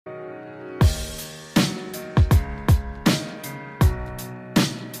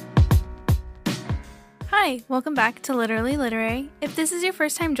Hi, welcome back to Literally Literary. If this is your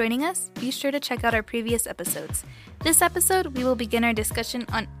first time joining us, be sure to check out our previous episodes. This episode, we will begin our discussion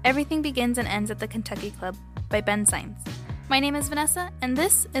on Everything Begins and Ends at the Kentucky Club by Saenz. My name is Vanessa, and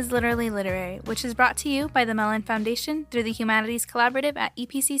this is Literally Literary, which is brought to you by the Mellon Foundation through the Humanities Collaborative at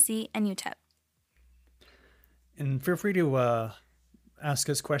EPCC and UTEP. And feel free to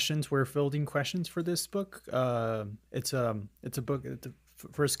ask us questions. We're fielding questions for this book. It's a book, the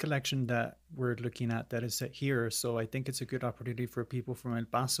first collection that we're looking at that is set here. So I think it's a good opportunity for people from El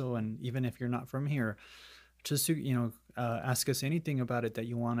Paso, and even if you're not from here, just to ask us anything about it that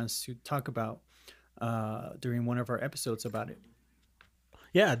you want us to talk about during one of our episodes about it.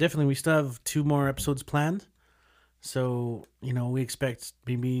 Yeah, definitely. We still have 2 more episodes planned. So, we expect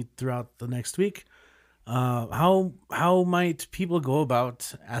maybe throughout the next week. How might people go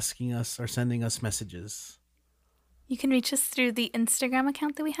about asking us or sending us messages? You can reach us through the Instagram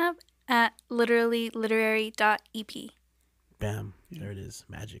account that we have at literallyliterary.ep. Bam. There it is.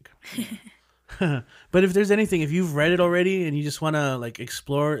 Magic. But if there's anything, if you've read it already and you just want to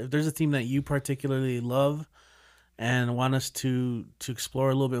explore, if there's a theme that you particularly love and want us to explore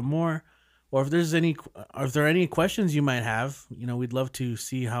a little bit more, or if there are any questions you might have, we'd love to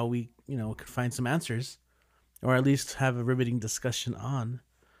see how we, could find some answers, or at least have a riveting discussion on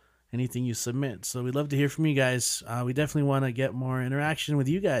anything you submit. So we'd love to hear from you guys. We definitely want to get more interaction with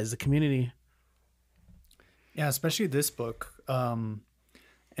you guys, the community. Yeah, especially this book. And,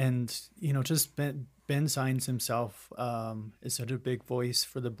 just Ben Saenz himself is such a big voice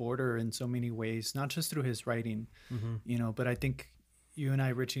for the border in so many ways, not just through his writing, but I think you and I,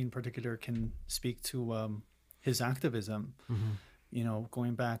 Richie in particular, can speak to his activism,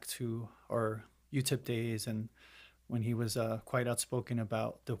 going back to our UTEP days and when he was quite outspoken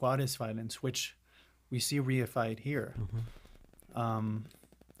about the Juarez violence, which we see reified here.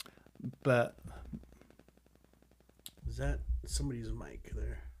 But is that somebody's mic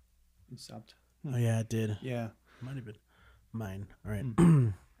there? It stopped. Oh, yeah, it did. Yeah. Might have been mine. All right.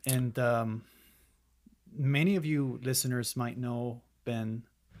 And many of you listeners might know Ben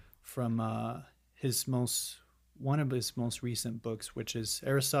from one of his most recent books, which is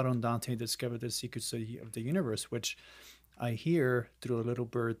Aristotle and Dante Discover the Secrets of the Universe, which I hear through a little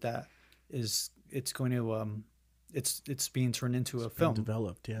bird that it's being turned into a film.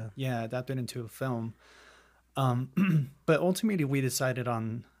 Developed, yeah. Yeah, adapted into a film. But ultimately we decided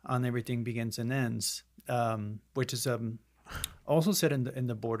on Everything Begins and Ends, which is also set in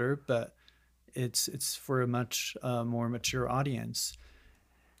the border, but it's for a much more mature audience.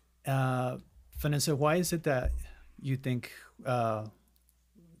 Vanessa, why is it that you think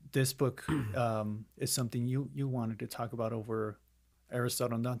this book is something you wanted to talk about over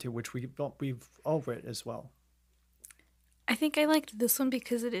Aristotle and Dante, which we've all read as well? I think I liked this one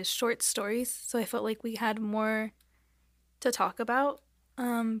because it is short stories, so I felt like we had more to talk about,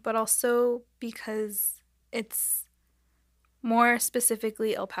 but also because it's more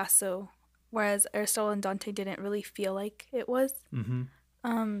specifically El Paso, whereas Aristotle and Dante didn't really feel like it was.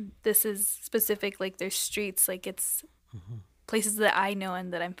 This is specific, there's streets, it's places that I know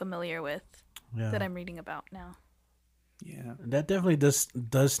and that I'm familiar with, that I'm reading about now. Yeah, that definitely does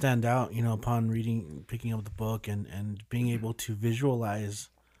stand out, upon picking up the book and being able to visualize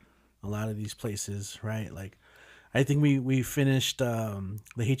a lot of these places, right? I think we finished The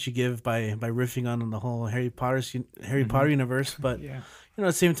Hate You Give by riffing on the whole Harry Potter universe, but at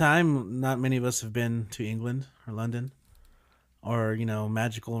the same time, not many of us have been to England or London or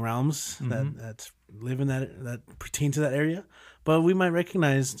magical realms that live in that pertain to that area, but we might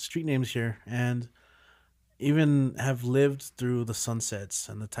recognize street names here and even have lived through the sunsets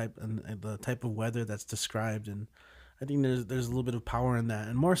and the type of weather that's described. And I think there's a little bit of power in that,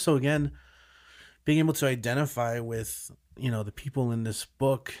 and more so again being able to identify with the people in this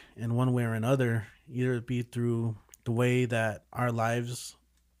book in one way or another, either it be through the way that our lives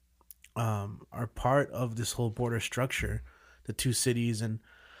are part of this whole border structure, the 2 cities, and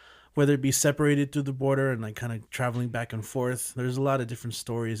whether it be separated through the border and kind of traveling back and forth. There's a lot of different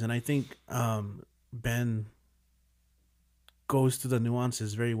stories, and I think Ben goes through the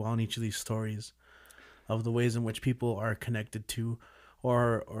nuances very well in each of these stories of the ways in which people are connected to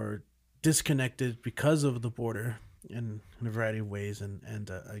or disconnected because of the border in a variety of ways.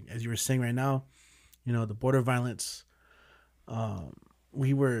 And as you were saying right now, the border violence,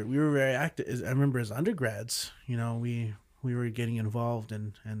 we were very active. I remember as undergrads, we were getting involved,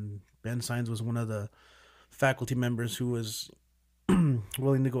 and Ben Saenz was one of the faculty members who was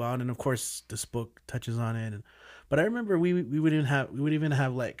willing to go out, and of course this book touches on it. But I remember we would even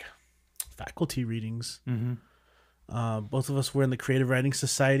have faculty readings. Both of us were in the Creative Writing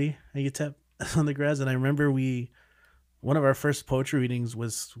Society at UTEP, undergrads, and I remember one of our first poetry readings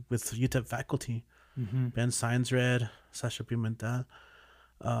was with UTEP faculty. Ben Saenz read, Sasha Pimentel.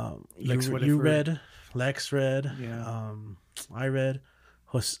 Lex You Whittiford. read, Lex read, Yeah. I read,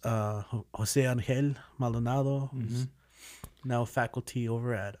 Jose Angel Maldonado, who's now faculty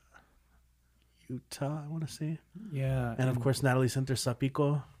over at Utah, I want to say. Yeah. And of course, Natalie Center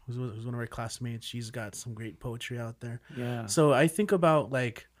Sapico, who's one of our classmates. She's got some great poetry out there. Yeah. So I think about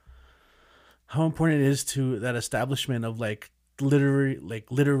like how important it is to that establishment of like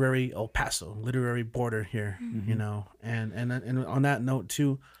literary El Paso, literary border here, you know. And on that note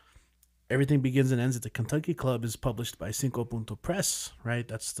too, Everything Begins and Ends at the Kentucky Club is published by Cinco Punto Press, right?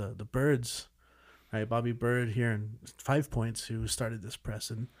 That's the Birds, right? Bobby Bird here in 5 Points, who started this press,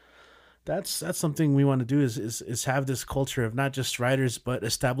 and that's something we want to do is have this culture of not just writers but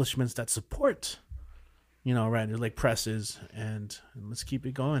establishments that support, you know, writers, like presses, and let's keep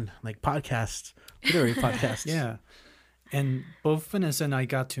it going, like podcasts, literary podcasts. Yeah. And both Vanessa and I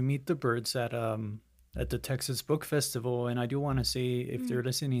got to meet the Birds at the Texas Book Festival, and I do want to say, if they're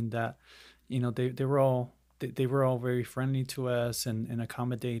listening, that you know they were all very friendly to us and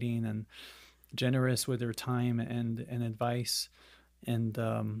accommodating and generous with their time and advice, and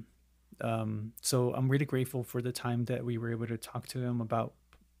so I'm really grateful for the time that we were able to talk to them about,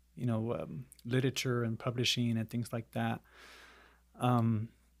 you know, literature and publishing and things like that.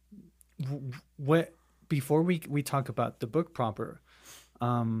 What before we talk about the book proper,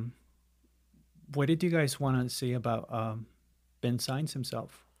 what did you guys want to say about Ben Saenz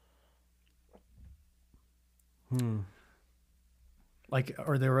himself? Like,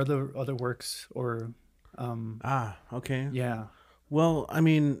 are there other works or? Okay. Yeah. Well, I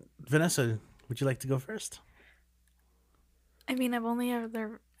mean, Vanessa, would you like to go first? I mean, I've only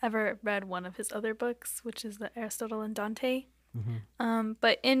ever read one of his other books, which is the Aristotle and Dante.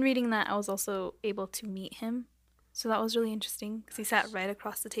 But in reading that, I was also able to meet him. So that was really interesting because he sat right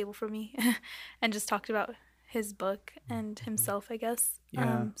across the table from me and just talked about his book and himself, I guess.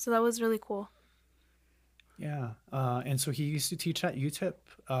 Yeah. So that was really cool. Yeah. And so he used to teach at UTEP,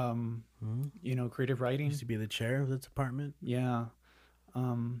 you know, creative writing. Used to be the chair of the department. Yeah.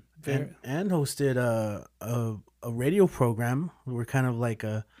 And hosted a radio program. We were kind of like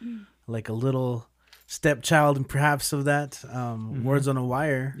a little stepchild, and perhaps of that. Words on a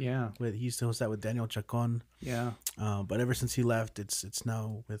Wire. Yeah. He used to host that with Daniel Chacon. Yeah. But ever since he left, it's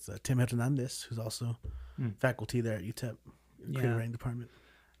now with Tim Hernandez, who's also faculty there at UTEP, creative writing department.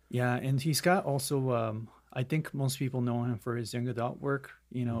 Yeah, and he's got also. I think most people know him for his young adult work.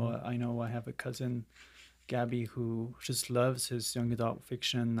 You know, I know I have a cousin, Gabby, who just loves his young adult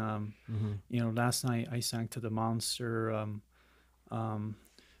fiction. You know, last night I sang to the monster.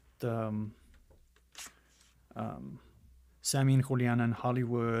 Sammy and Juliana in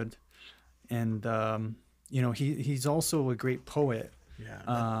Hollywood, and you know, he's also a great poet.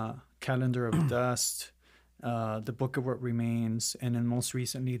 Yeah. Calendar of Dust, The Book of What Remains, and then most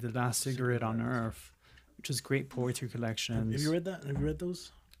recently The Last Cigarette on Earth, which is great poetry collections. Have you read that? Have you read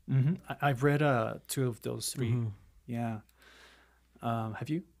those? I've read 2 of those 3. Yeah. Have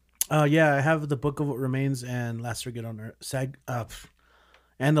you? Yeah, I have The Book of What Remains and Last Cigarette on Earth.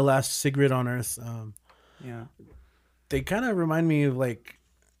 And The Last Cigarette on Earth. Yeah. They kind of remind me of like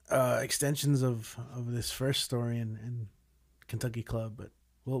extensions of this first story in Kentucky Club, but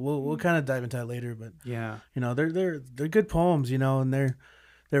we'll kind of dive into that later. But Yeah. you know, they're good poems, you know, and they're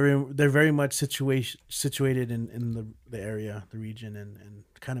very much situated in the area, the region, and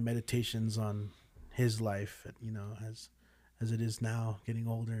kind of meditations on his life, you know, as it is now, getting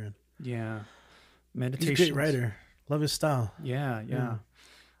older. And Yeah. he's a Meditation. great writer. Love his style. Yeah.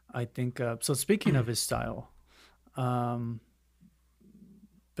 I think so. Speaking of his style,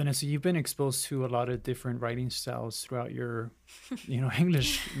 Vanessa, you've been exposed to a lot of different writing styles throughout your, you know,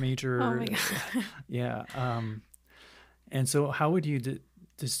 English major. Oh my God. Yeah. And so, how would you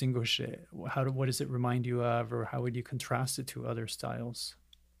distinguish it? What does it remind you of, or how would you contrast it to other styles?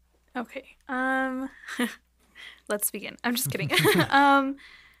 Okay. Let's begin. I'm just kidding.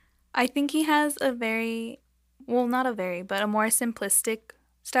 I think he has a not a more simplistic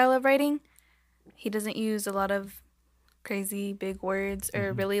style of writing. He doesn't use a lot of crazy big words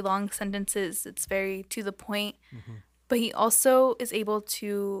or really long sentences. It's very to the point. But he also is able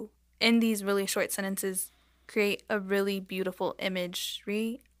to, in these really short sentences, create a really beautiful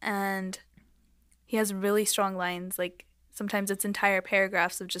imagery, and he has really strong lines. Like sometimes it's entire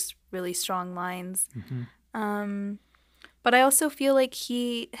paragraphs of just really strong lines. But I also feel like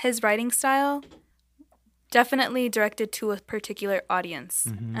his writing style definitely directed to a particular audience,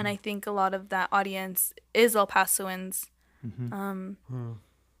 and I think a lot of that audience is El Pasoans.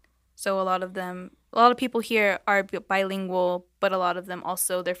 So a lot of people here are bilingual, but a lot of them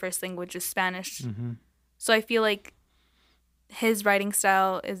also their first language is Spanish. Mm-hmm. So I feel like his writing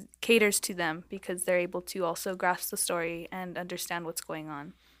style is caters to them because they're able to also grasp the story and understand what's going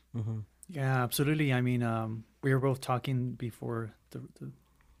on. Mm-hmm. Yeah, absolutely. I mean, we were both talking before the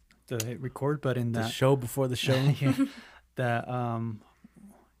record, but in The that show before the show. yeah, that I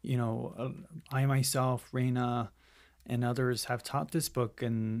myself, Reina, and others have taught this book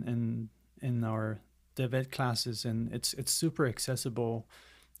in our DevEd classes, and it's super accessible,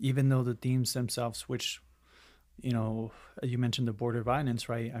 even though the themes themselves, which you mentioned the border violence,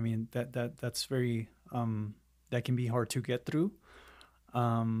 right? I mean that's very that can be hard to get through.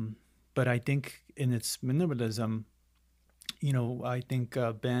 But I think in its minimalism, I think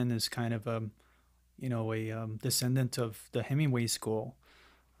Ben is kind of a descendant of the Hemingway school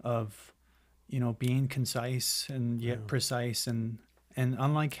of being concise and yet Yeah. precise, and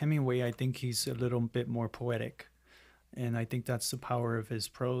unlike Hemingway, I think he's a little bit more poetic, and I think that's the power of his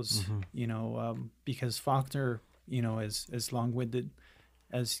prose. Mm-hmm. Because Faulkner, as long-winded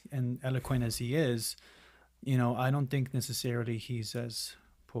as and eloquent as he is, I don't think necessarily he's as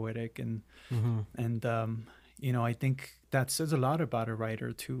poetic, Mm-hmm. and I think that says a lot about a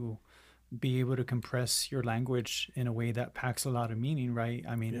writer to be able to compress your language in a way that packs a lot of meaning, right?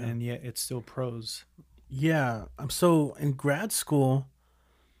 I mean, Yeah. and yet it's still prose. Yeah. So in grad school,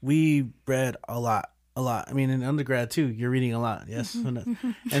 we read a lot. A lot. I mean, in undergrad too, you're reading a lot. Yes.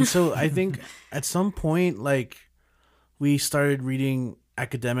 And so I think at some point, like, we started reading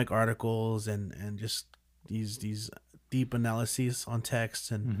academic articles and just these deep analyses on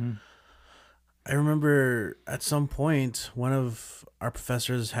texts. And Mm-hmm. I remember at some point one of our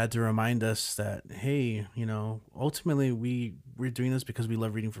professors had to remind us that, hey, ultimately we're doing this because we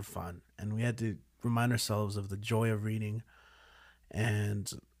love reading for fun, and we had to remind ourselves of the joy of reading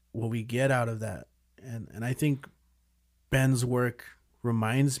and what we get out of that. And I think Ben's work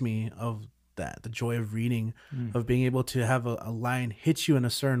reminds me of that, the joy of reading, Mm-hmm. of being able to have a line hit you in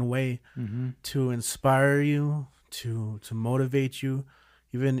a certain way Mm-hmm. to inspire you, to motivate you,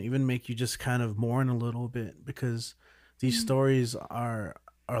 even make you just kind of mourn a little bit, because these stories are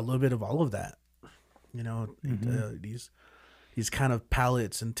a little bit of all of that. These kind of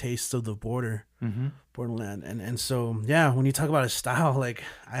palettes and tastes of the Mm-hmm. borderland. And so, yeah, when you talk about a style, like,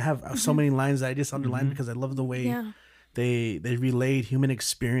 I have so many lines that I just underlined because I love the way Yeah. they relayed human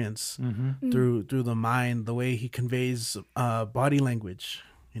experience Mm-hmm. through the mind, the way he conveys body language.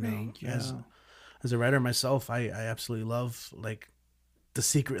 Right. Yeah. As a writer myself, I absolutely love, like, the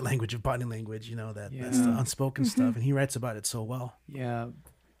secret language of body language. That's the Yeah. unspoken stuff, and he writes about it so well. Yeah.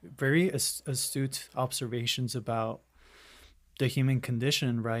 Very astute observations about the human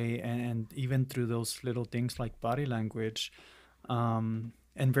condition, right? And even through those little things like body language, and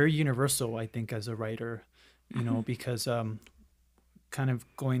very universal, I think, as a writer, because kind of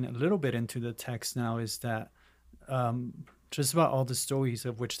going a little bit into the text now is that just about all the stories,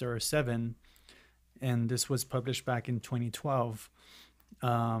 of which there are 7, and this was published back in 2012,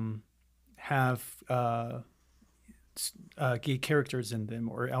 have gay characters in them,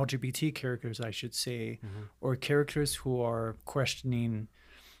 or LGBT characters, I should say, or characters who are questioning,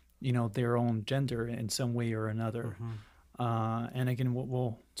 their own gender in some way or another. And again,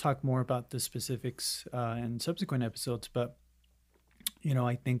 we'll talk more about the specifics in subsequent episodes, but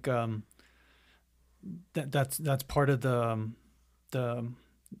I think that's part of the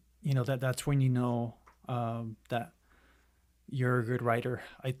that's when that you're a good writer.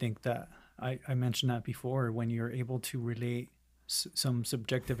 I think that I mentioned that before, when you're able to relate some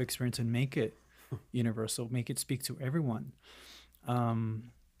subjective experience and make it universal, make it speak to everyone.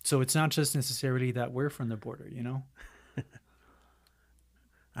 So it's not just necessarily that we're from the border,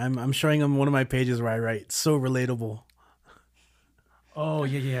 I'm showing him one of my pages where I write so relatable. Oh,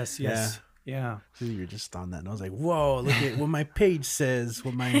 yes. Yeah. So you're just on that, and I was like, whoa, look at what my page says,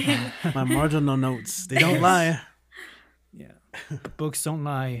 what my marginal notes, they don't lie. Yeah. Books don't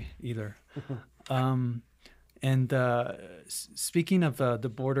lie either. And speaking of the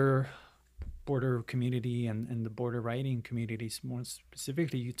border community and the border writing communities, more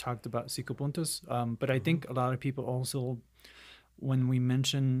specifically, you talked about Cinco Puntos, but I think a lot of people also, when we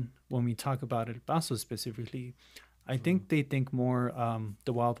talk about El Paso specifically, I think they think more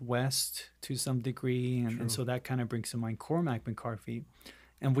the Wild West to some degree, and so that kind of brings to mind Cormac McCarthy.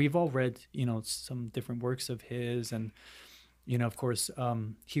 And we've all read, some different works of his, and of course,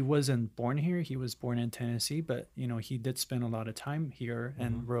 he wasn't born here. He was born in Tennessee, but he did spend a lot of time here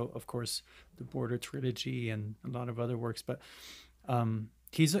and wrote, of course, the Border Trilogy and a lot of other works. But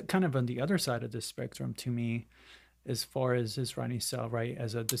he's kind of on the other side of the spectrum to me, as far as his writing style, right,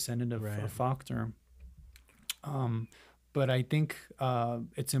 as a descendant of Faulkner. But I think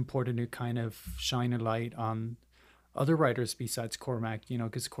it's important to kind of shine a light on other writers besides Cormac,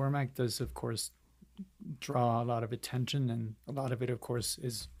 because Cormac does, of course, draw a lot of attention, and a lot of it, of course,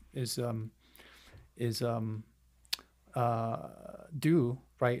 is due,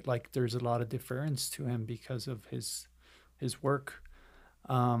 right? Like there's a lot of deference to him because of his work.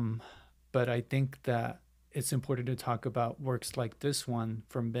 But I think that it's important to talk about works like this one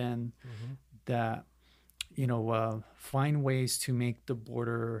from Ben that find ways to make the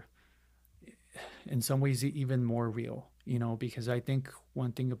border in some ways even more real, because I think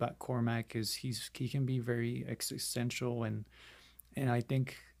one thing about Cormac is he can be very existential and I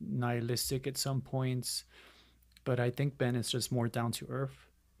think nihilistic at some points, but I think Ben is just more down to earth,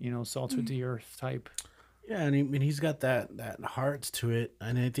 salt of the earth type. Yeah, and he's got that heart to it,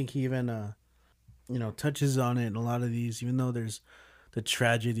 and I think he even touches on it in a lot of these, even though there's the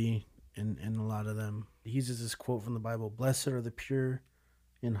tragedy in a lot of them. He uses this quote from the Bible: "Blessed are the pure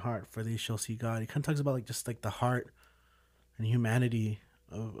in heart, for they shall see God." He kind of talks about just the heart and humanity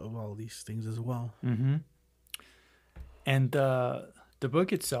of all these things as well. Mm-hmm. And the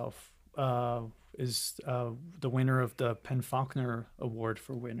book itself is the winner of the PEN-Faulkner award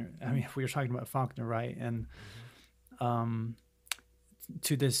for winner. I mean, we were talking about Faulkner, right? And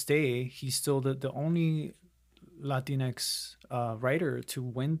to this day, he's still the only Latinx writer to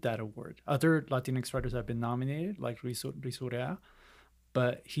win that award. Other Latinx writers have been nominated, like Risorea,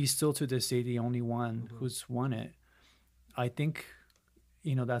 but he's still to this day the only one who's won it. I think,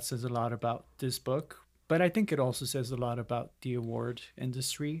 that says a lot about this book, but I think it also says a lot about the award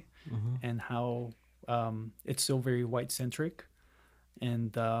industry and how it's still very white centric,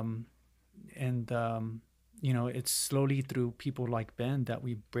 and it's slowly through people like Ben that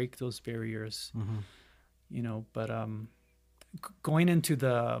we break those barriers. But going into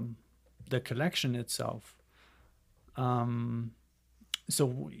the collection itself, so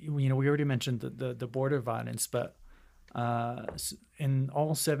we already mentioned the border violence, but in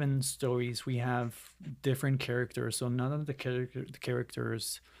all 7 stories we have different characters, so none of the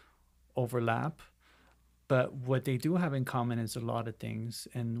characters overlap, but what they do have in common is a lot of things,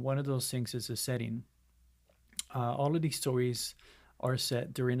 and one of those things is the setting. All of these stories are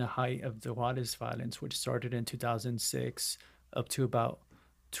set during the height of the Juarez violence, which started in 2006 up to about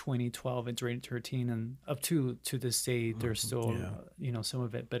 2012 and 2013, and up to this day there's still some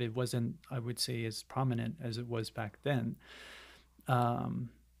of it, but it wasn't, I would say, as prominent as it was back then.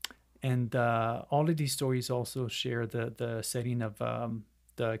 And all of these stories also share the setting of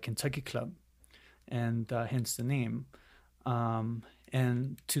the Kentucky Club, and hence the name.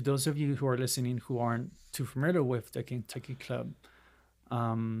 And to those of you who are listening who aren't too familiar with the Kentucky Club,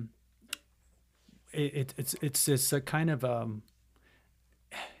 it's a kind of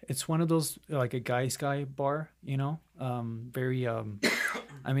it's one of those, like a guy's guy bar, very I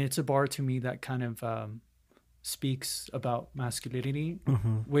mean, it's a bar to me that kind of speaks about masculinity,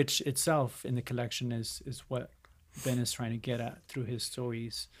 which itself in the collection is what Ben is trying to get at through his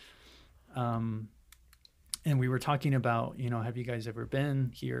stories. And we were talking about, have you guys ever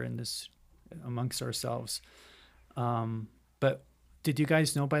been here in this amongst ourselves? But did you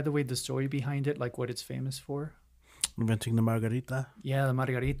guys know, by the way, the story behind it, like what it's famous for? Inventing the margarita. Yeah, the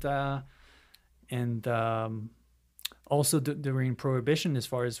margarita. And also during Prohibition, as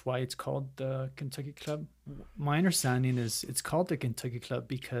far as why it's called the Kentucky Club. My understanding is it's called the Kentucky Club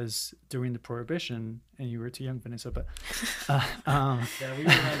because during the Prohibition, and you were too young, Vanessa, but yeah, we were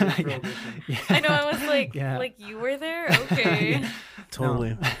having Prohibition. Yeah. I know, I was like, like you were there? Okay.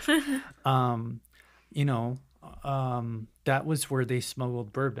 Totally. That was where they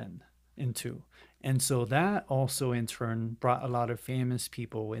smuggled bourbon into. And so that also in turn brought a lot of famous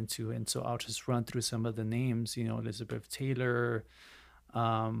people into, and so I'll just run through some of the names, Elizabeth Taylor,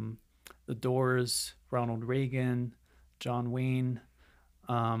 The Doors, Ronald Reagan, John Wayne,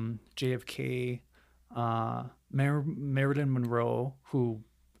 JFK, Marilyn Monroe, who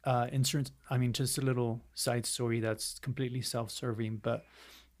just a little side story that's completely self-serving, but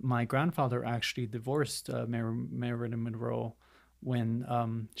my grandfather actually divorced Marilyn Monroe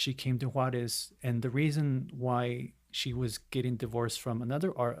when she came to Juarez, and the reason why she was getting divorced from another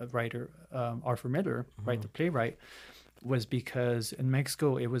writer, Arthur Miller, right, the playwright, was because in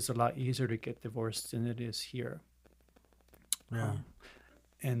Mexico it was a lot easier to get divorced than it is here. Yeah.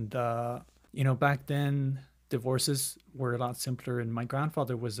 Back then divorces were a lot simpler, and my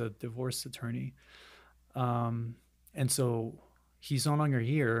grandfather was a divorce attorney, and so he's no longer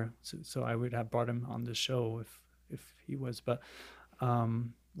here, so I would have brought him on the show if he was. But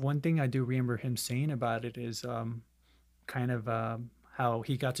one thing I do remember him saying about it is kind of how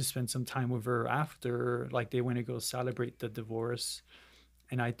he got to spend some time with her after, like they went to go celebrate the divorce.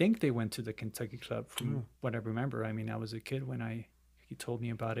 And I think they went to the Kentucky Club from what I remember. I mean, I was a kid when he told me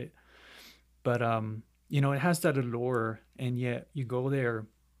about it. But it has that allure, and yet you go there,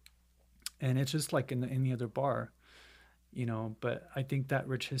 and it's just like in any other bar, But I think that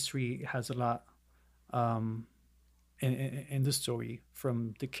rich history has a lot um, in the story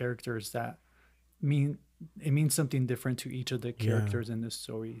from the characters that mean it means something different to each of the Yeah. characters in the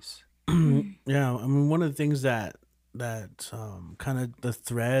stories. Yeah, I mean, one of the things that kind of the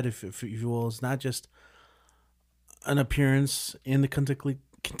thread, if you will, is not just an appearance in the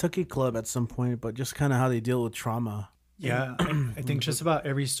Kentucky Club at some point, but just kind of how they deal with trauma. Yeah, I think just about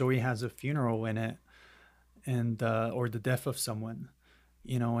every story has a funeral in it, and or the death of someone,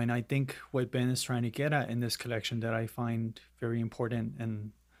 And I think what Ben is trying to get at in this collection that I find very important,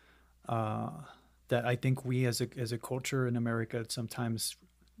 and uh, that I think we as a culture in America sometimes,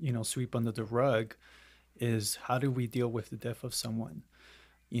 sweep under the rug, is how do we deal with the death of someone,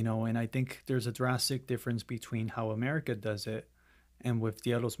 And I think there's a drastic difference between how America does it and with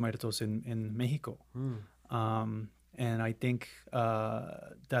Dia de los Muertos in Mexico. And I think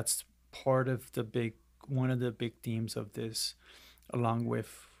that's part of one of the big themes of this, along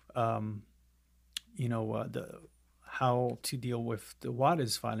with the how to deal with the what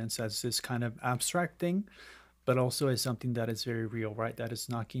is violence as this kind of abstract thing, but also as something that is very real, right? That is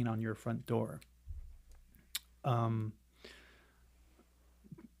knocking on your front door. Um,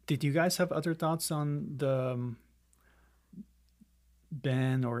 did you guys have other thoughts on the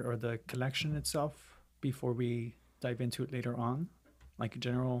Ben or the collection itself before we dive into it later on? Like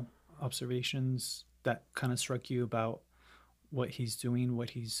general observations that kind of struck you about what he's doing,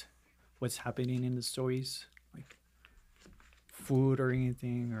 what's happening in the stories, like food or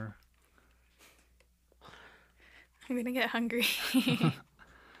anything, or I'm gonna get hungry.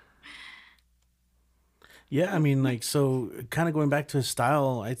 Yeah, I mean, like, so kind of going back to his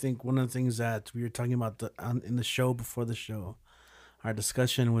style, I think one of the things that we were talking about in the show before the show, our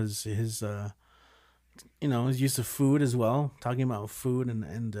discussion was his use of food as well, talking about food,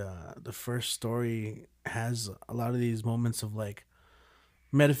 and the first story has a lot of these moments of like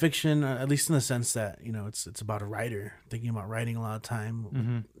metafiction, at least in the sense that it's about a writer thinking about writing a lot of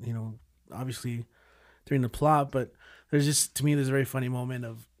time, obviously during the plot, but to me there's a very funny moment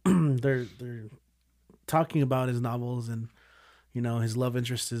of they're talking about his novels, and his love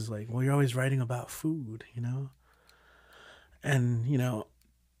interest is like, well, you're always writing about food, and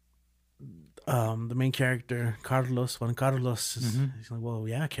the main character Juan Carlos is, he's like, well,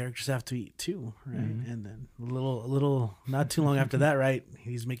 yeah, characters have to eat too, right? And then a little not too long after that, right,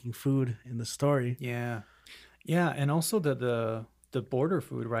 he's making food in the story. Yeah, and also the border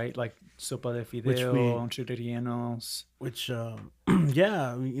food, right? Like sopa de fideo, churrienos. Which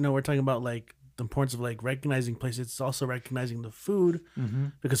yeah, we're talking about like the importance of like recognizing places. It's also recognizing the food,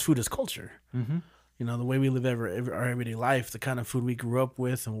 because food is culture. The way we live our everyday life, the kind of food we grew up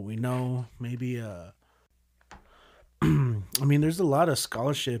with and what we know. Maybe I mean, there's a lot of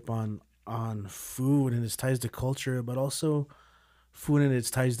scholarship on food and its ties to culture, but also food and its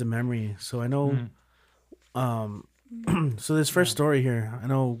ties to memory. So I know so this first story here, I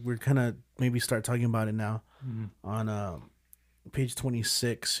know we're kind of maybe start talking about it now on page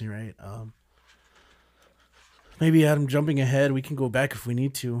 26, right? Maybe Adam, jumping ahead, we can go back if we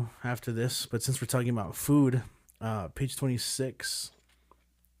need to after this. But since we're talking about food, page 26,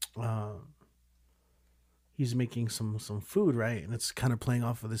 he's making some food, right? And it's kind of playing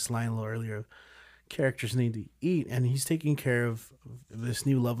off of this line a little earlier: characters need to eat, and he's taking care of this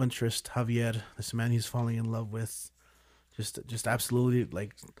new love interest, Javier, this man he's falling in love with, just absolutely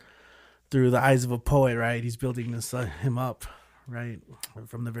like through the eyes of a poet, right? He's building him up, right,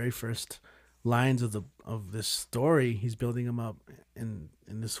 from the very first lines of this story. He's building him up in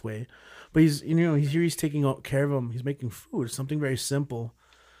this way, but he's taking care of him. He's making food, something very simple.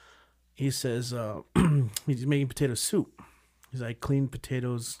 He says he's making potato soup. He's like, cleaned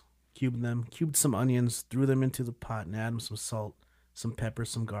potatoes, cubed some onions, threw them into the pot, and added some salt, some pepper,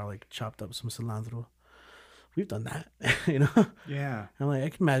 some garlic, chopped up some cilantro. We've done that, Yeah. I'm like, I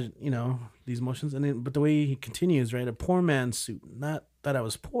can imagine, these motions. And then, but the way he continues, right? A poor man's soup. Not that I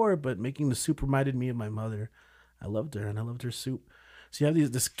was poor, but making the soup reminded me of my mother. I loved her, and I loved her soup. So you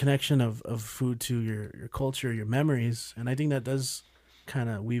have this connection of food to your culture, your memories. And I think that does kind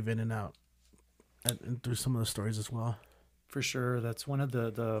of weave in and out and through some of the stories as well. For sure. That's one of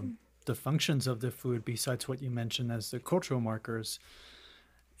the functions of the food, besides what you mentioned as the cultural markers.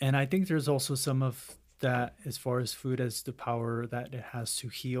 And I think there's also some of that as far as food as the power that it has to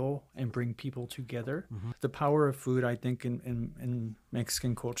heal and bring people together. The power of food, I think, in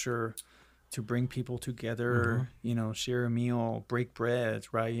Mexican culture, to bring people together, you know, share a meal, break bread,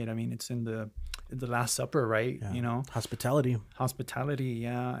 right? I mean, it's in the Last Supper, right? Yeah. You know, hospitality,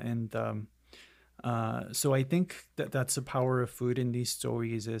 yeah. And so I think that that's the power of food in these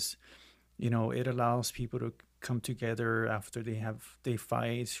stories is, you know, it allows people to come together after they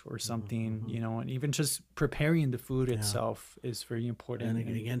fight or something, you know, and even just preparing the food itself is very important.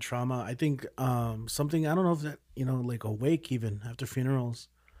 And again, trauma. I think something, I don't know if that, you know, like a wake even after funerals,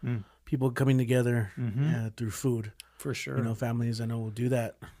 people coming together through food. For sure. You know, families I know will do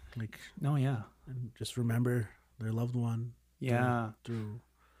that. Like, no, yeah. And just remember their loved one. Yeah. Through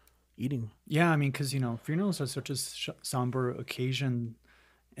eating. Yeah, I mean, because, you know, funerals are such a somber occasion.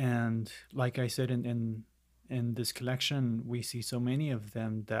 And like I said, in this collection, we see so many of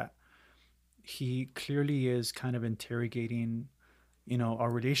them that he clearly is kind of interrogating, you know, our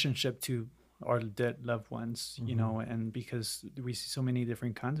relationship to our dead loved ones, you know, and because we see so many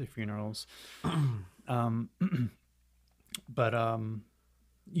different kinds of funerals. But,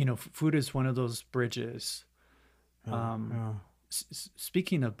 you know, food is one of those bridges.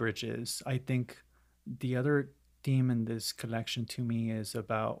 Speaking of bridges, I think the other theme in this collection to me is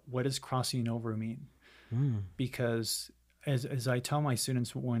about what does crossing over mean? Because as I tell my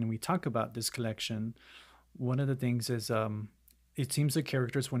students when we talk about this collection, one of the things is it seems the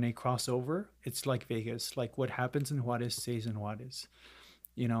characters, when they cross over, it's like Vegas, like what happens in Juarez stays in Juarez.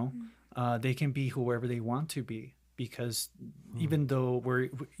 You know, they can be whoever they want to be, because even though we're,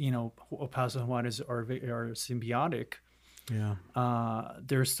 you know, El Paso and Juarez are symbiotic,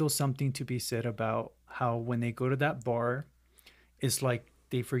 there's still something to be said about how when they go to that bar, it's like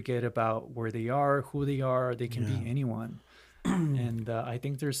they forget about where they are, who they are. They can be anyone. And I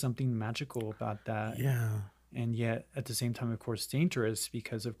think there's something magical about that. Yeah. And yet at the same time, of course, dangerous,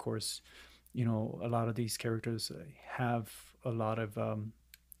 because of course, you know, a lot of these characters have a lot of,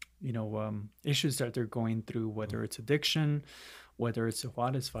 you know, issues that they're going through, whether it's addiction, whether it's the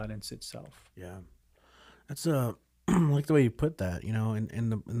Juarez violence itself. Yeah. That's I like the way you put that, you know,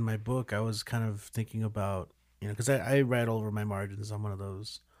 in my book, I was kind of thinking about, you know, because I write all over my margins. I'm one of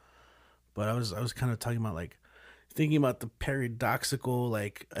those. But I was kind of talking about, like, thinking about the paradoxical,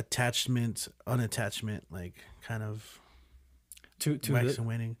 like, attachment, unattachment, like, kind of to waxing and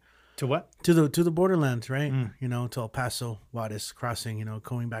waning. To what? To the borderlands, right? You know, to El Paso, Juarez crossing, you know,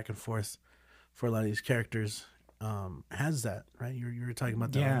 going back and forth for a lot of these characters. Has that, right? You were talking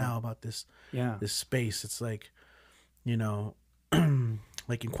about that right now, about this space. It's like, you know,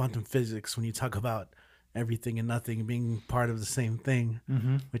 like in quantum physics, when you talk about everything and nothing being part of the same thing,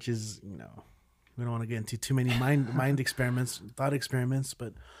 which is, you know, we don't want to get into too many mind experiments, thought experiments,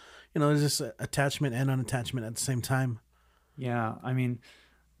 but, you know, there's this attachment and unattachment at the same time. Yeah, I mean,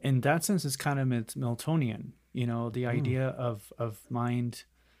 in that sense, it's kind of Miltonian, you know, the idea of mind,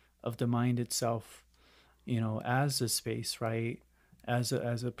 of the mind itself, you know, as a space, right? As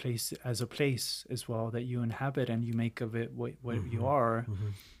a place as well that you inhabit and you make of it what you are.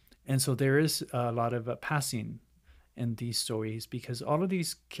 And so there is a lot of passing in these stories, because all of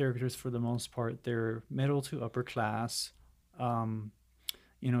these characters, for the most part, they're middle to upper class,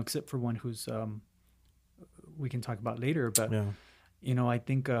 you know, except for one who's we can talk about later. But you know, I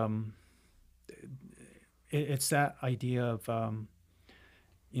think it's that idea of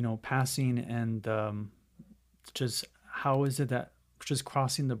you know, passing and just how is it that just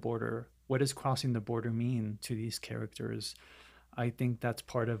crossing the border? What does crossing the border mean to these characters? I think that's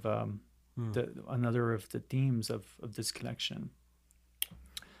part of another of the themes of this collection.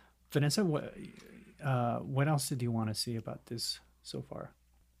 Vanessa, what else did you want to see about this so far?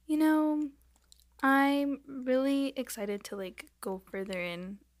 You know, I'm really excited to like go further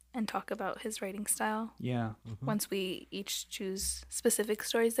in and talk about his writing style. Yeah. Once we each choose specific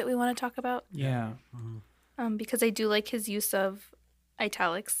stories that we want to talk about. Yeah. Because I do like his use of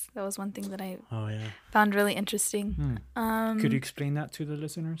italics. That was one thing that I found really interesting. Could you explain that to the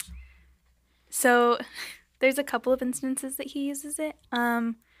listeners? So there's a couple of instances that he uses it.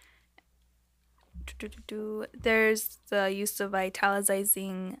 There's the use of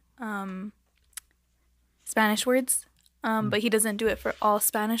italicizing Spanish words, but he doesn't do it for all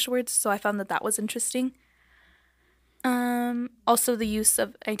Spanish words, so I found that was interesting. Also, the use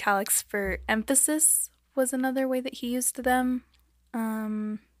of italics for emphasis was another way that he used them.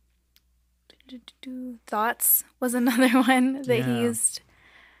 Thoughts was another one that he used.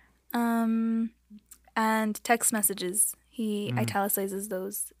 And text messages, he italicizes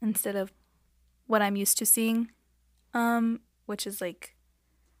those instead of what I'm used to seeing, which is like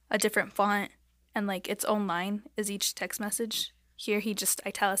a different font and like its own line is each text message. Here he just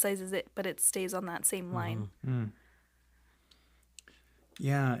italicizes it, but it stays on that same line.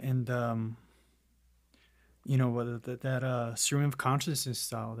 Yeah, and you know, whether that stream of consciousness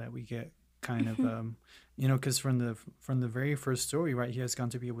style that we get, kind of, you know, because from the very first story, right, he has gone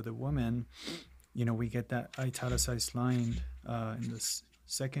to be with a woman. You know, we get that italicized line in this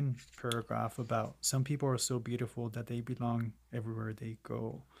second paragraph about some people are so beautiful that they belong everywhere they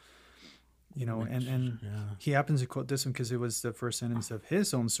go. You know, and he happens to quote this one because it was the first sentence of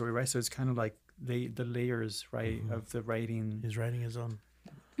his own story, right? So it's kind of like the layers, right, of the writing. He's writing his own.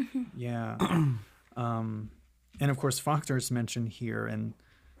 Yeah. And of course, Faulkner is mentioned here. And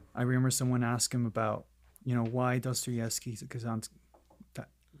I remember someone asked him about, you know, why Dostoevsky, Saenz,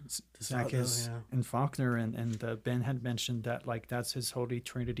 and Faulkner, and Ben had mentioned that, like, that's his holy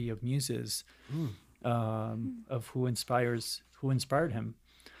trinity of muses, of who inspired him.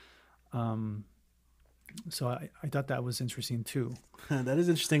 So I thought that was interesting too. That is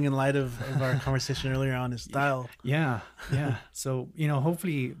interesting in light of our conversation earlier on his style. Yeah. So, you know,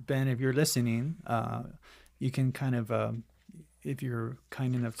 hopefully, Ben, if you're listening, you can kind of, if you're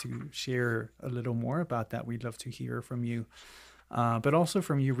kind enough to share a little more about that, we'd love to hear from you. But also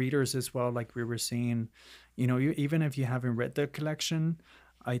from you readers as well, like we were saying, you know, even if you haven't read the collection,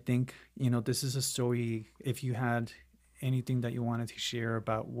 I think, you know, this is a story, if you had anything that you wanted to share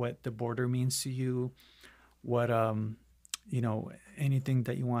about what the border means to you, what, you know, anything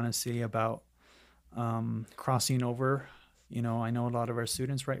that you want to say about crossing over. You know, I know a lot of our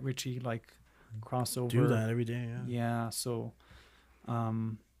students, right, Richie, like cross over. Do that every day, Yeah, so,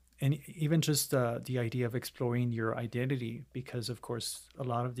 and even just the idea of exploring your identity, because, of course, a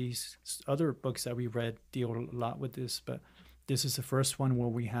lot of these other books that we read deal a lot with this, but this is the first one where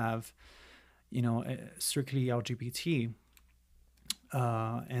we have, you know, strictly LGBT.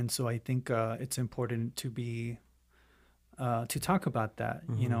 And so I think it's important to talk about that,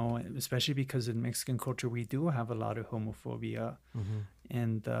 you know, especially because in Mexican culture, we do have a lot of homophobia.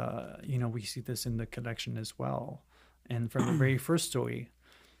 And, you know, we see this in the collection as well. And from the very first story,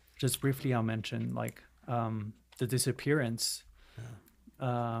 just briefly, I'll mention, like, the disappearance,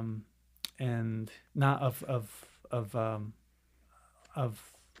 and not of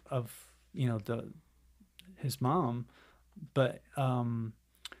you know, his mom, but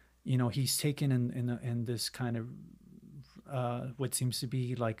you know, he's taken in this kind of what seems to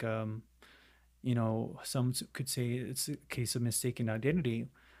be like, you know, some could say it's a case of mistaken identity,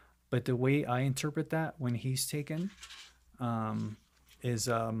 but the way I interpret that when he's taken, is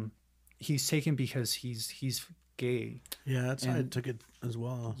he's taken because he's gay. Yeah, that's how I took it as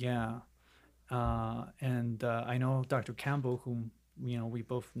well. Yeah. And I know Dr. Campbell, whom, you know, we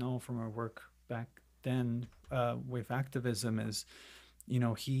both know from our work back then with activism, is, you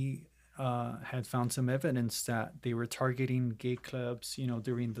know, he had found some evidence that they were targeting gay clubs, you know,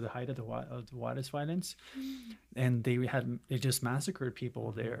 during the height of the Juarez violence, and they just massacred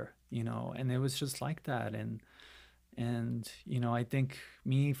people there, you know, and it was just like that. And you know, I think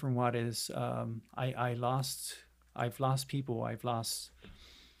me from Juarez, I've lost people, I've lost,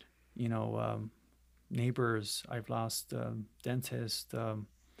 you know, neighbors, I've lost dentists,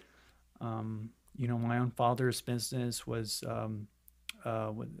 you know, my own father's business was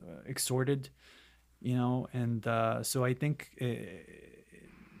extorted, you know, and so I think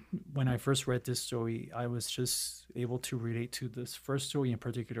when I first read this story, I was just able to relate to this first story in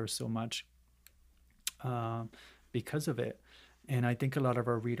particular so much because of it. And I think a lot of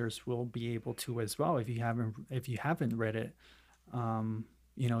our readers will be able to as well. If you haven't read it,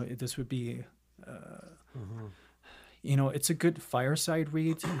 you know, this would be, you know, it's a good fireside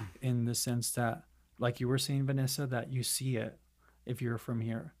read in the sense that, like you were saying, Vanessa, that you see it if you're from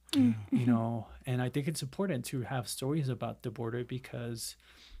here, you know. And I think it's important to have stories about the border because,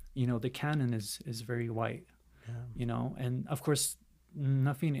 you know, the canon is very white, you know, and of course,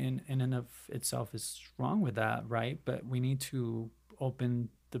 nothing in and of itself is wrong with that, right? But we need to open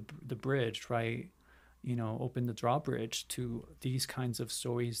the bridge, right? You know, open the drawbridge to these kinds of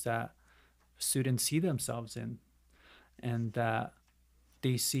stories that students see themselves in, and that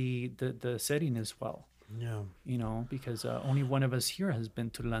they see the setting as well. Yeah. You know, because only one of us here has been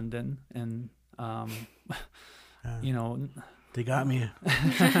to London, and you know, they got me.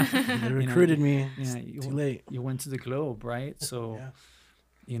 They recruited me. Yeah, too late. You went to the Globe, right? So,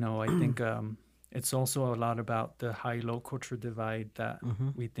 you know, I think it's also a lot about the high-low culture divide that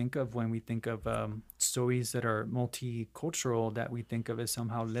we think of when we think of stories that are multicultural, that we think of as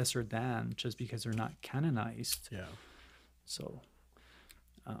somehow lesser than just because they're not canonized. Yeah. So,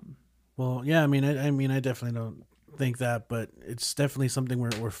 well, yeah, I mean, I definitely don't think that, but it's definitely something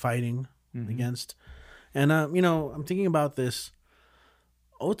we're fighting against. And I'm thinking about this.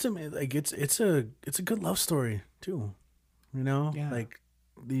 Ultimately, like it's a good love story too. Yeah. Like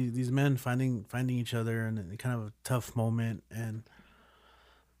these men finding each other and kind of a tough moment, and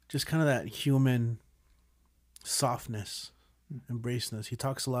just kind of that human softness, embraceness. He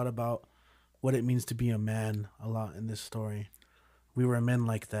talks a lot about what it means to be a man a lot in this story. We were men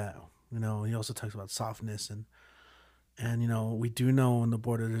like that. He also talks about softness and we do know on the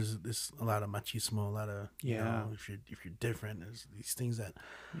border there's a lot of machismo, a lot of if you're different, there's these things that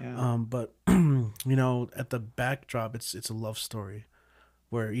but at the backdrop it's a love story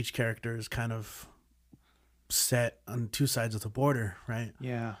where each character is kind of set on two sides of the border, right?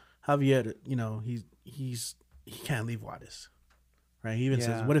 Yeah. Javier, he can't leave Juarez, right? He even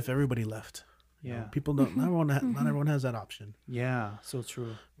says, what if everybody left? People don't. Not everyone has that option. Yeah, so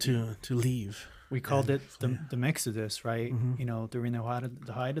true. To leave. We called it the Exodus, right? During the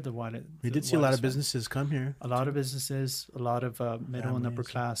height of the Juarez. We did see a lot of businesses come here. A lot of businesses, a lot of middle and upper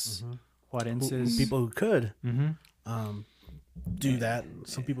class Juarezenses. People who could do that.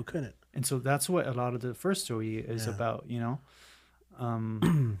 Some people couldn't. And so that's what a lot of the first story is about,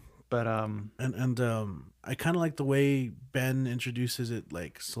 But I kind of like the way Ben introduces it,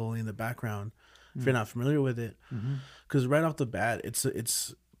 like slowly in the background. If you're not familiar with it, because right off the bat,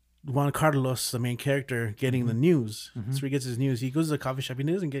 it's Juan Carlos, the main character, getting the news. So he gets his news. He goes to the coffee shop. He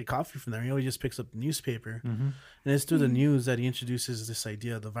doesn't get coffee from there. He always just picks up the newspaper, and it's through the news that he introduces this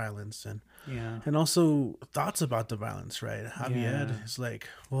idea of the violence and also thoughts about the violence. Right, Javier is like,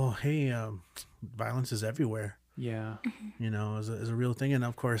 well, hey, violence is everywhere. Yeah, is a real thing, and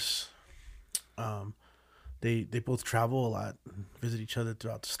of course, they both travel a lot, visit each other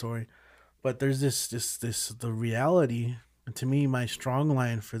throughout the story. But there's this the reality, and to me, my strong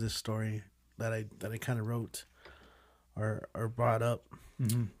line for this story that I kind of wrote or brought up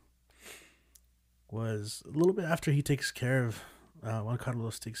was a little bit after he takes care of Juan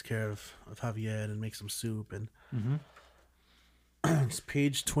Carlos takes care of Javier and makes him soup, and it's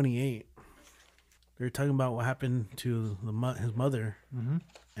page 28. They're talking about what happened to his mother,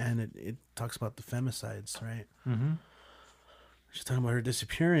 and it talks about the femicides, right? She's talking about her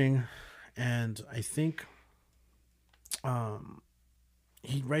disappearing, and I think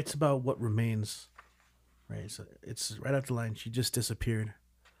he writes about what remains, right? So it's right after the line, she just disappeared.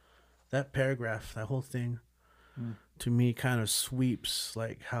 That paragraph, that whole thing, to me kind of sweeps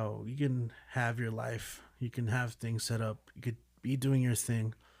like how you can have your life, you can have things set up, you could be doing your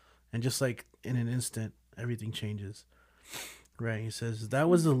thing, and just like in an instant, everything changes. Right? He says, that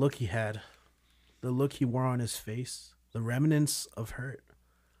was the look he had, the look he wore on his face, the remnants of hurt,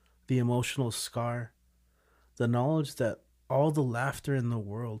 the emotional scar, the knowledge that all the laughter in the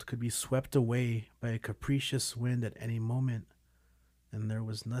world could be swept away by a capricious wind at any moment, and there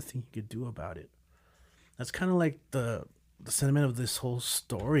was nothing he could do about it. That's kind of like the sentiment of this whole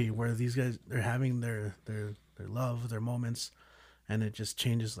story, where these guys, they're having their love, their moments, and it just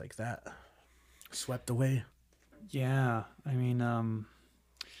changes like that. Swept away. Yeah, I mean,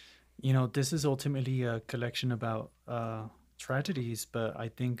 this is ultimately a collection about tragedies, but I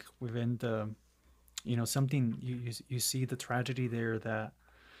think within the, something you see the tragedy there that,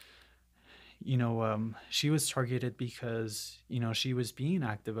 she was targeted because, she was being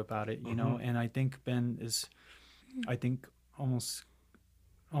active about it, and I think Ben is,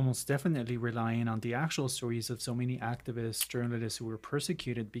 almost definitely relying on the actual stories of so many activists, journalists who were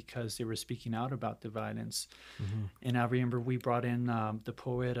persecuted because they were speaking out about the violence. And I remember we brought in the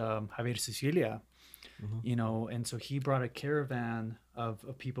poet Javier Sicilia, and so he brought a caravan of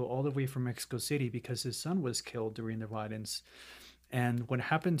people all the way from Mexico City because his son was killed during the violence. And what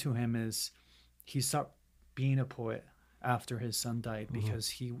happened to him is he stopped being a poet after his son died because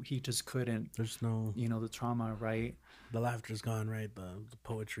he just couldn't. There's no, the trauma, right? The laughter's gone, right? The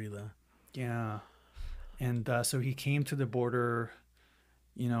poetry, and so he came to the border,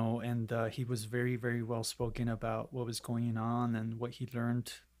 and he was very, very well spoken about what was going on and what he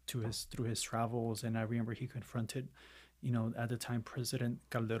learned through his travels. And I remember he confronted, at the time, President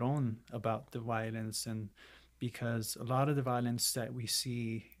Calderon about the violence, and because a lot of the violence that we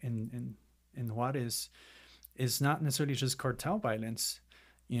see in Juarez is not necessarily just cartel violence,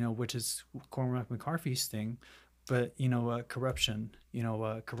 which is Cormac McCarthy's thing, but corruption,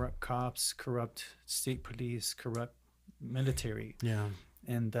 corrupt cops, corrupt state police, corrupt military. Yeah.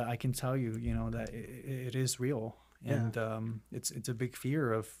 And I can tell you, that it is real, and it's a big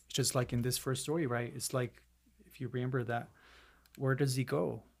fear of, just like in this first story, right? It's like, if you remember that, where does he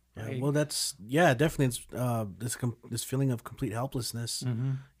go? Right? Yeah, well, that's definitely. It's this feeling of complete helplessness.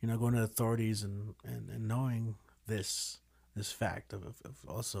 Going to authorities and knowing this fact of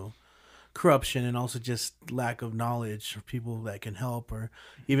also corruption and also just lack of knowledge of people that can help, or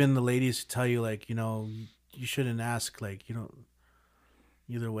even the ladies who tell you like, you shouldn't ask, like,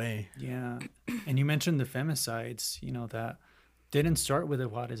 either way. Yeah. And you mentioned the femicides, that didn't start with the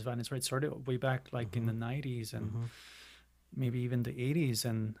hottest violence, right? It started way back like in the 90s and maybe even the 80s.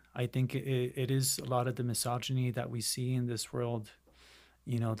 And I think it is a lot of the misogyny that we see in this world,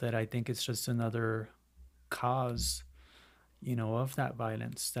 that I think it's just another cause, of that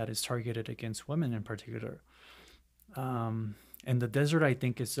violence that is targeted against women in particular. And the desert, I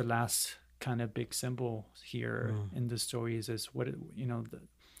think, is the last kind of big symbol here in the stories. Is what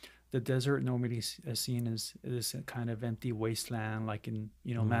the desert normally is seen as this kind of empty wasteland, like in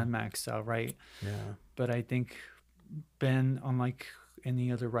Mad Max style, right? Yeah. But I think Ben, unlike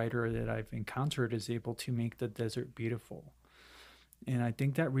any other writer that I've encountered, is able to make the desert beautiful. And I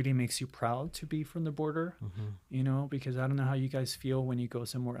think that really makes you proud to be from the border, because I don't know how you guys feel when you go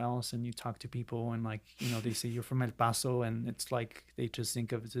somewhere else and you talk to people and like, they say you're from El Paso and it's like they just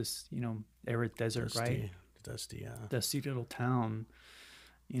think of this, arid desert, right? Dusty, yeah. Dusty little town,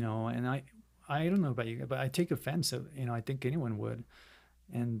 and I don't know about you, but I take offense of, I think anyone would.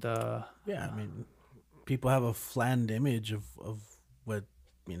 And yeah, I mean, people have a flattened image of what,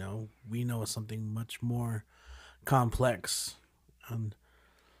 we know is something much more complex and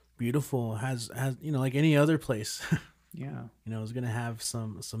beautiful, has like any other place. yeah, is gonna have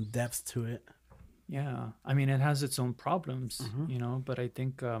some depth to it. Yeah, I mean, it has its own problems, but I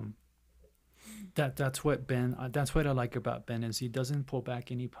think that's what Ben, that's what I like about Ben, is he doesn't pull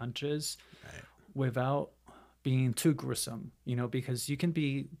back any punches without being too gruesome, because you can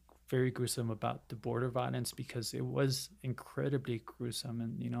be very gruesome about the border violence because it was incredibly gruesome,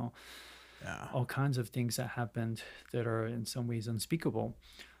 and all kinds of things that happened that are in some ways unspeakable.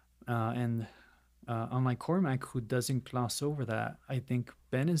 And unlike Cormac, who doesn't gloss over that, I think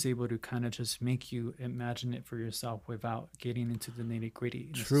Ben is able to kind of just make you imagine it for yourself without getting into the nitty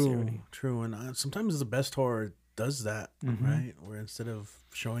gritty. True. And sometimes the best horror does that, right? Where instead of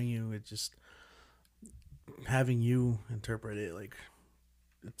showing you, it just having you interpret it, like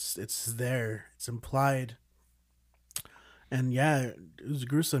it's there, it's implied. And yeah, it was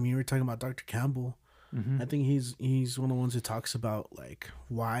gruesome. You were talking about Dr. Campbell. I think he's one of the ones who talks about like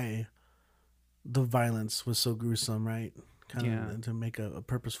why the violence was so gruesome, right? Kind of to make a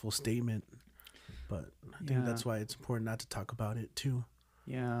purposeful statement. But I think that's why it's important not to talk about it too.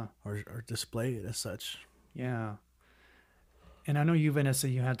 Yeah. Or display it as such. Yeah. And I know you, Vanessa,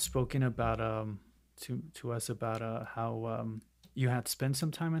 you had spoken about to us about how you had spent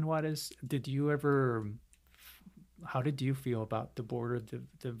some time in Juarez. Did you ever? How did you feel about the border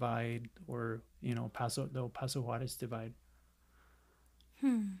divide, or the El Paso Juarez divide?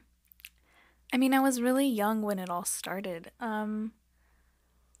 I mean, I was really young when it all started. I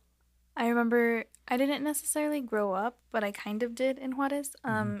remember I didn't necessarily grow up, but I kind of did in Juarez,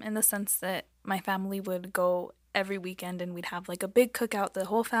 in the sense that my family would go every weekend and we'd have like a big cookout. The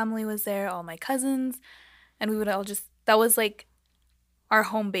whole family was there, all my cousins, and we would all that was like our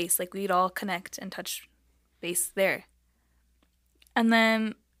home base. Like we'd all connect and touch base there. And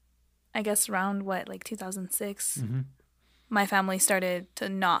then I guess around 2006, my family started to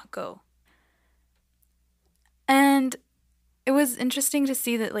not go. And it was interesting to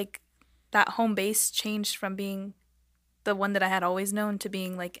see that like that home base changed from being the one that I had always known to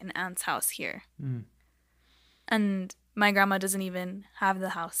being like an aunt's house here. And my grandma doesn't even have the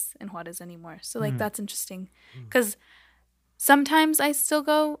house in Juarez anymore. So like that's interesting, because sometimes I still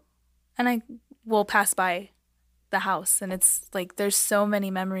go and I will pass by the house, and it's like there's so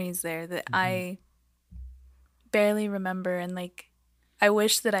many memories there that I barely remember, and like I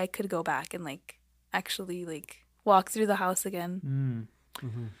wish that I could go back and like actually like walk through the house again.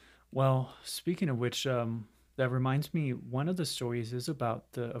 Well, speaking of which, that reminds me, one of the stories is about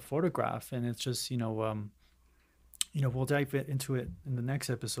a photograph, and it's just we'll dive into it in the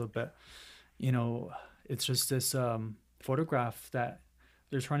next episode, but it's just this photograph that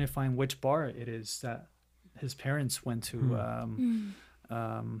they're trying to find which bar it is that his parents went to.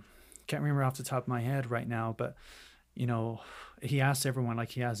 Can't remember off the top of my head right now, but he asked everyone, like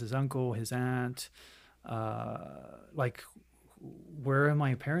he has his uncle, his aunt, like, where are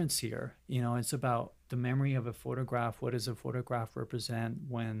my parents here? It's about the memory of a photograph. What does a photograph represent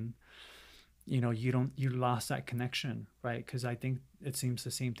when you lost that connection, right? Because I think it seems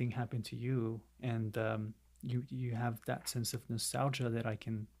the same thing happened to you, and you have that sense of nostalgia that I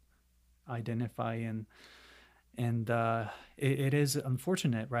can identify in. And it is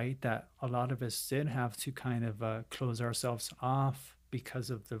unfortunate, right, that a lot of us did have to kind of close ourselves off because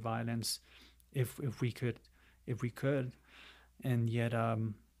of the violence, if we could, and yet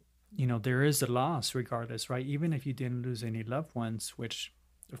there is a loss regardless, right? Even if you didn't lose any loved ones, which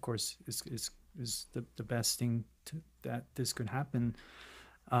of course is the best thing that this could happen.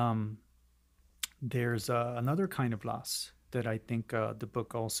 There's another kind of loss that I think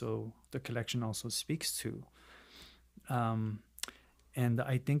the collection also speaks to. And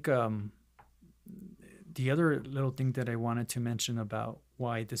I think the other little thing that I wanted to mention about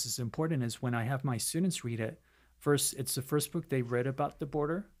why this is important is when I have my students read it, first, it's the first book they've read about the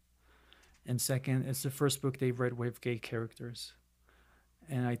border. And second, it's the first book they've read with gay characters.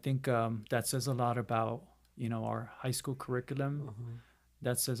 And I think that says a lot about, our high school curriculum. Mm-hmm.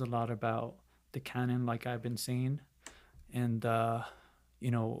 That says a lot about the canon, like I've been saying. And, the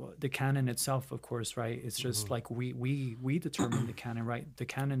canon itself, of course, right? It's just mm-hmm. like we determine the canon, right? The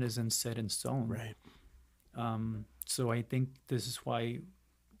canon isn't set in stone. Right. So I think this is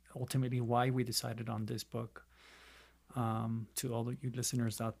ultimately why we decided on this book. To all of you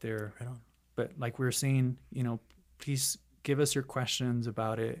listeners out there. Right on. But like we were saying, please give us your questions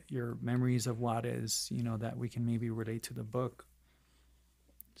about it, your memories of what is, that we can maybe relate to the book.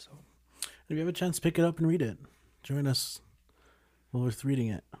 So if you have a chance, pick it up and read it. Join us while we're reading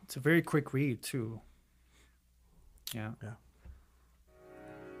it. It's a very quick read too. Yeah.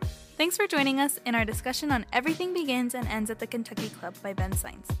 Thanks for joining us in our discussion on Everything Begins and Ends at the Kentucky Club by Ben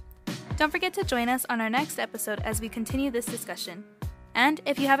Saenz. Don't forget to join us on our next episode as we continue this discussion. And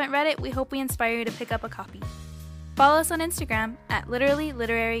if you haven't read it, we hope we inspire you to pick up a copy. Follow us on Instagram at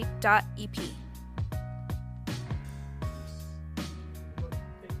literallyliterary.ep.